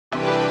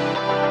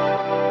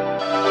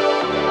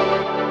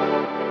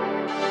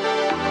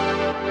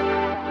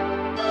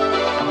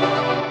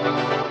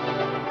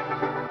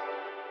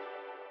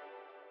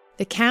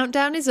The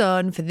countdown is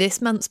on for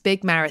this month's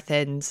big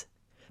marathons.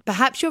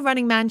 Perhaps you're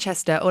running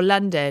Manchester or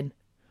London.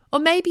 Or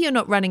maybe you're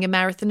not running a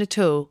marathon at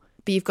all,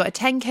 but you've got a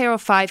 10k or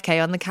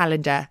 5k on the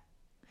calendar.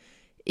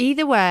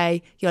 Either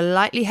way, you're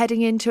likely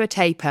heading into a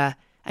taper,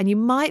 and you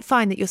might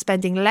find that you're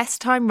spending less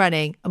time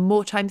running and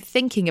more time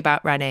thinking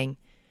about running.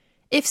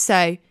 If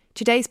so,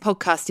 today's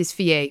podcast is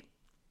for you.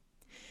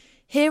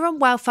 Here on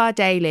Wellfare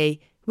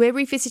Daily, we're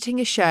revisiting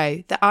a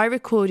show that I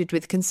recorded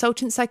with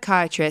consultant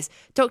psychiatrist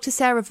Dr.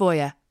 Sarah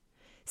Voyer.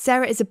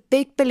 Sarah is a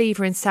big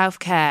believer in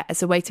self-care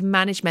as a way to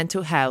manage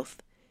mental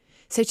health.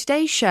 So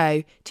today's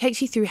show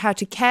takes you through how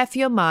to care for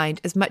your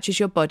mind as much as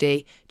your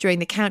body during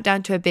the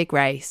countdown to a big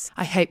race.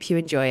 I hope you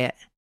enjoy it.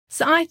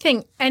 So I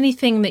think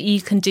anything that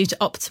you can do to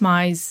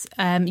optimise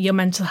your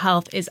mental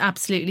health is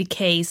absolutely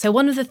key. So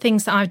one of the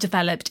things that I've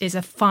developed is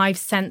a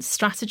 5-sense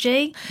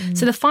strategy.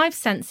 So the 5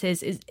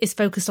 senses is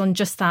focused on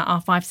just that,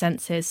 our 5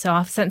 senses. So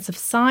our sense of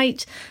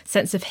sight,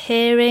 sense of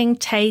hearing,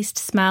 taste,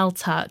 smell,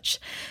 touch.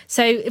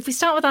 So if we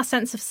start with our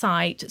sense of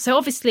sight, so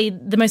obviously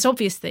the most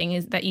obvious thing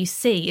is that you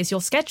see is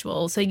your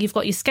schedule. So you've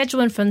got your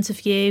schedule in front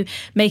of you,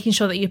 making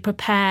sure that you're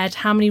prepared.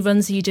 How many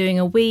runs are you doing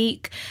a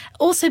week?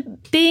 Also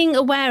being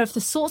aware of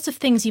the sorts of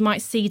things you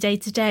might see day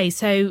to day.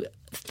 So,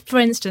 for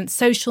instance,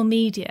 social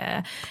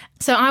media.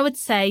 So I would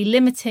say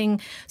limiting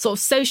sort of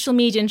social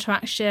media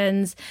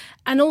interactions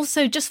and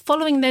also just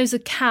following those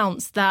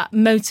accounts that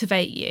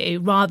motivate you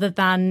rather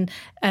than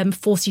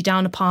force you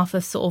down a path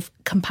of sort of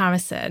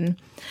comparison.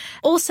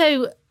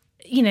 Also,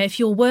 you know, if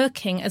you're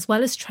working as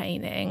well as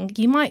training,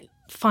 you might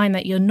find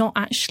that you're not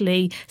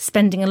actually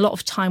spending a lot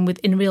of time with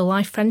in real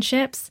life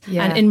friendships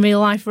and in real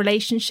life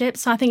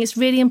relationships. So I think it's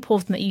really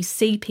important that you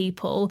see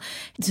people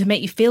to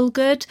make you feel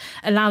good,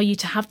 allow you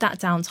to have that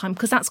downtime,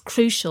 because that's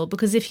crucial.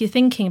 Because if you're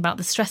thinking about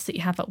the stress that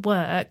you have at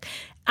work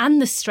and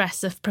the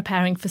stress of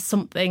preparing for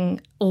something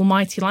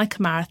almighty like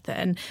a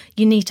marathon,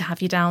 you need to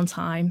have your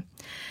downtime.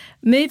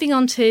 Moving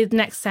on to the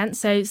next sense,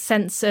 so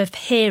sense of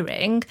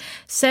hearing.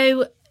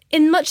 So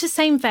in much the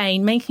same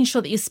vein, making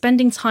sure that you're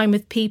spending time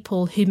with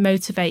people who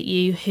motivate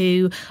you,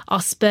 who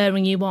are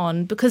spurring you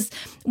on. Because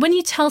when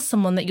you tell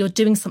someone that you're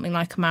doing something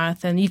like a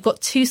marathon, you've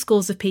got 2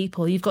 schools of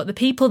people. You've got the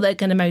people that are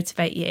going to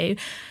motivate you.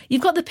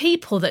 You've got the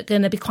people that are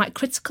going to be quite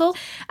critical,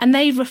 and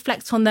they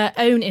reflect on their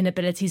own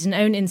inabilities and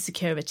own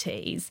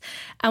insecurities.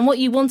 And what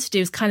you want to do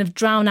is kind of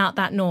drown out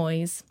that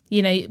noise.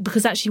 You know,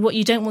 because actually what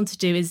you don't want to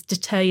do is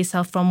deter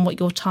yourself from what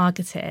your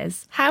target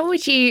is. How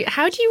do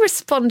you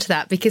respond to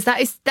that? Because that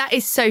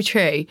is so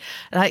true.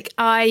 Like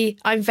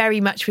I'm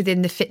very much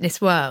within the fitness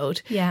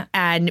world,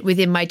 and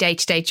within my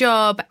day-to-day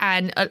job,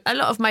 and a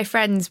lot of my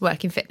friends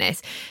work in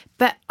fitness,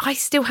 but I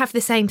still have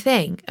the same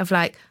thing of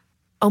like,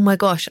 oh my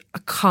gosh, I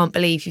can't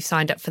believe you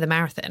signed up for the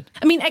marathon.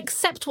 I mean,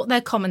 accept what their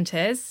comment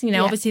is. You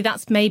know, obviously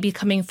that's maybe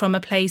coming from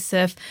a place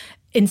of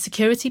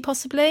insecurity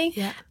possibly,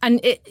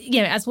 and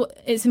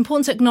it's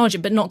important to acknowledge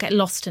it but not get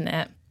lost in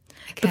it,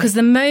 because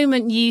the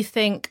moment you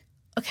think,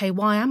 okay,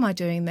 why am I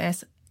doing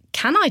this,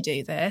 can I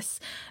do this,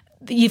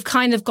 you've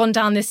kind of gone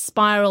down this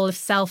spiral of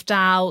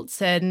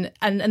self-doubt, and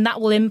that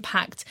will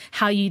impact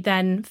how you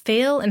then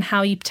feel and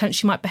how you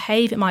potentially might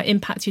behave. It might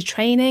impact your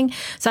training.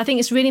 So I think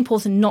it's really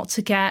important not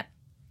to get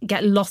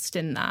lost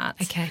in that.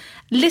 Okay.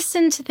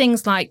 Listen to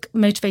things like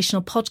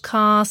motivational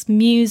podcasts,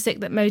 music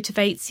that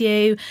motivates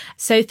you.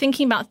 So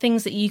thinking about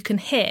things that you can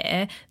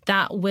hear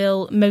that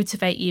will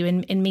motivate you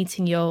in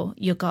meeting your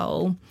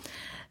goal.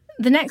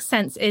 The next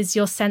sense is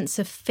your sense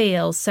of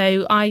feel.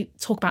 So I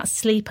talk about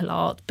sleep a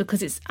lot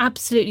because it's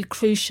absolutely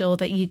crucial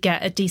that you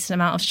get a decent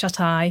amount of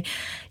shut-eye.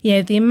 You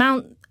know, the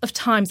amount of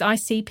times I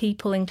see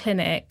people in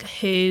clinic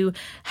who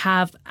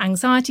have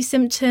anxiety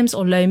symptoms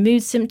or low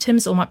mood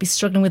symptoms or might be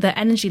struggling with their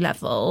energy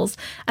levels.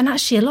 And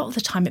actually, a lot of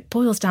the time it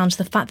boils down to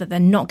the fact that they're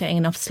not getting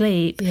enough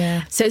sleep.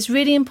 Yeah. So it's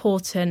really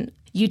important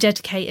you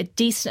dedicate a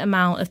decent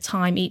amount of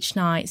time each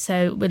night.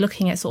 So we're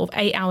looking at sort of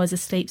 8 hours of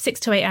sleep, 6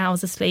 to 8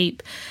 hours of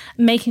sleep,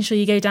 making sure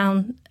you go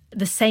down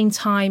the same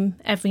time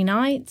every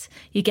night,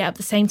 you get up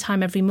the same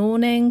time every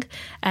morning,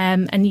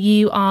 and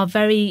you are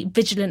very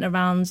vigilant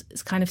around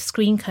kind of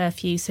screen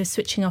curfew. So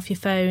switching off your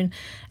phone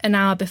an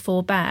hour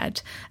before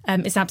bed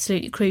is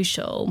absolutely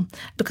crucial,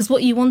 because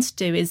what you want to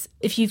do is,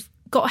 if you've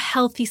got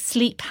healthy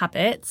sleep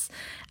habits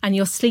and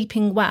you're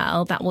sleeping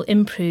well, that will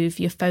improve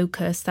your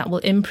focus, that will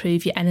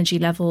improve your energy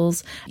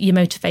levels, your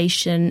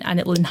motivation, and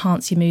it will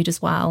enhance your mood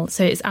as well.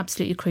 So it's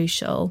absolutely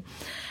crucial.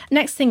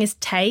 Next thing is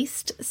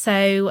taste.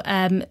 So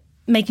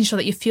making sure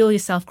that you fuel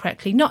yourself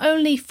correctly, not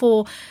only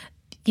for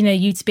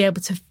you to be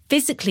able to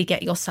physically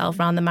get yourself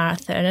around the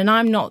marathon. And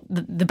I'm not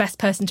the best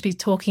person to be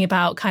talking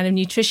about kind of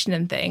nutrition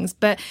and things,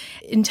 but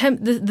in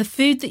terms the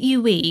food that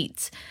you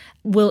eat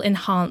will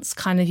enhance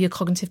kind of your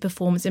cognitive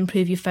performance,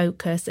 improve your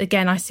focus.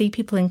 Again, I see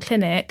people in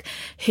clinic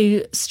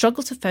who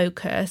struggle to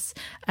focus,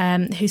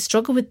 who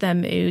struggle with their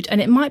mood,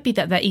 and it might be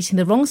that they're eating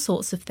the wrong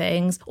sorts of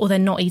things or they're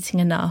not eating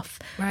enough.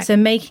 Right. So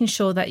making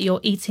sure that you're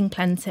eating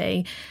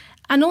plenty.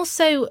 And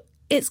also,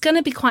 it's going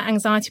to be quite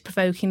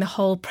anxiety-provoking, the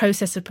whole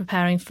process of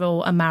preparing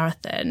for a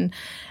marathon,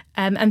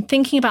 and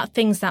thinking about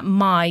things that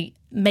might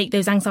make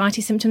those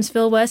anxiety symptoms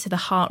feel worse. So the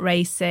heart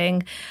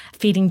racing,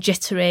 feeling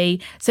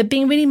jittery. So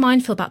being really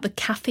mindful about the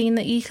caffeine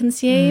that you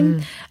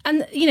consume.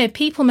 And,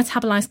 people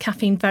metabolize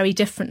caffeine very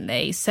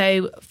differently.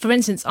 So, for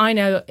instance, I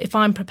know if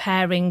I'm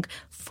preparing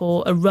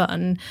for a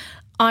run,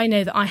 I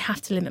know that I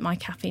have to limit my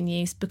caffeine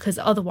use because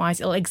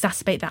otherwise it'll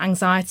exacerbate that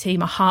anxiety.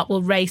 My heart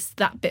will race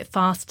that bit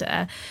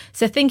faster.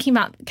 So thinking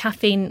about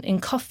caffeine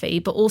in coffee,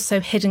 but also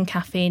hidden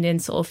caffeine in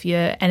sort of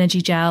your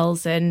energy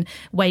gels and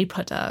whey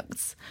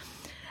products.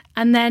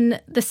 And then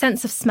the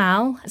sense of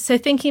smell. So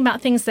thinking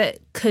about things that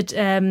could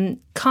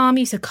calm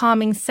you, so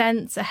calming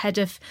scents ahead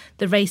of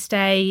the race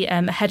day,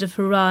 ahead of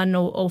a run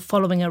or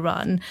following a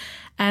run.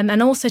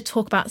 And also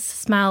talk about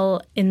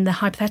smell in the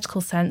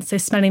hypothetical sense, so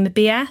smelling the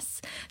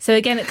BS. So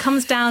again, it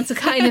comes down to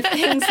kind of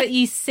things that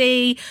you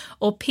see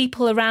or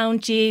people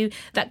around you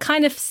that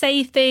kind of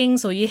say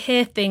things or you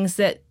hear things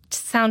that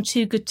sound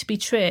too good to be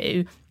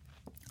true.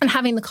 And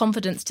having the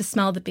confidence to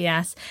smell the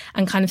BS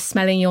and kind of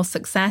smelling your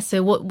success.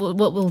 So what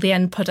will the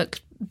end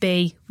product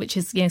be, which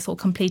is, sort of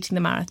completing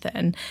the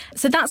marathon.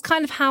 So that's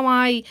kind of how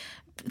I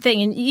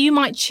think. And you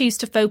might choose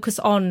to focus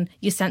on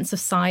your sense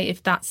of sight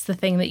if that's the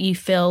thing that you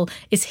feel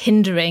is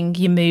hindering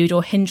your mood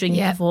or hindering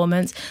your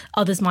performance.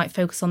 Others might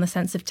focus on the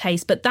sense of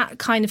taste. But that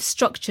kind of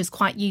structure is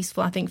quite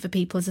useful, I think, for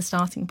people as a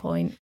starting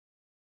point.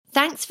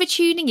 Thanks for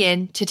tuning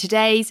in to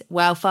today's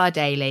Wellfar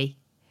Daily.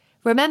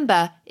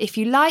 Remember, if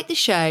you like the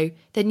show,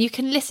 then you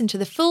can listen to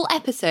the full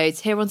episodes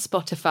here on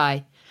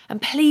Spotify.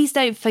 And please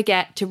don't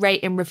forget to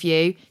rate and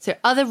review so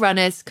other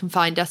runners can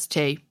find us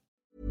too.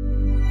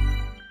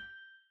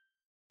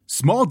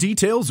 Small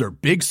details are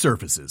big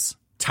surfaces.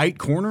 Tight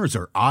corners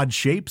are odd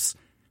shapes.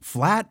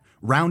 Flat,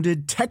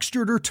 rounded,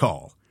 textured, or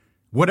tall.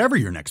 Whatever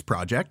your next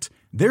project,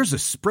 there's a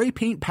spray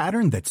paint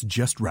pattern that's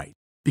just right.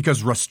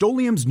 Because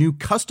Rust-Oleum's new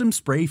Custom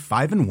Spray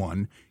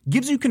 5-in-1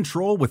 gives you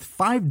control with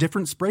 5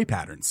 different spray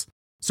patterns.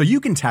 So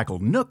you can tackle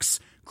nooks,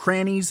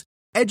 crannies,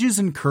 edges,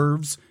 and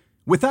curves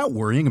without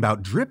worrying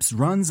about drips,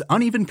 runs,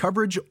 uneven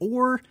coverage,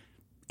 or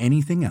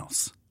anything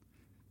else.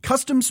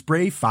 Custom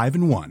Spray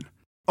 5-in-1.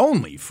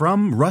 Only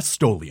from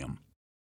Rust-Oleum.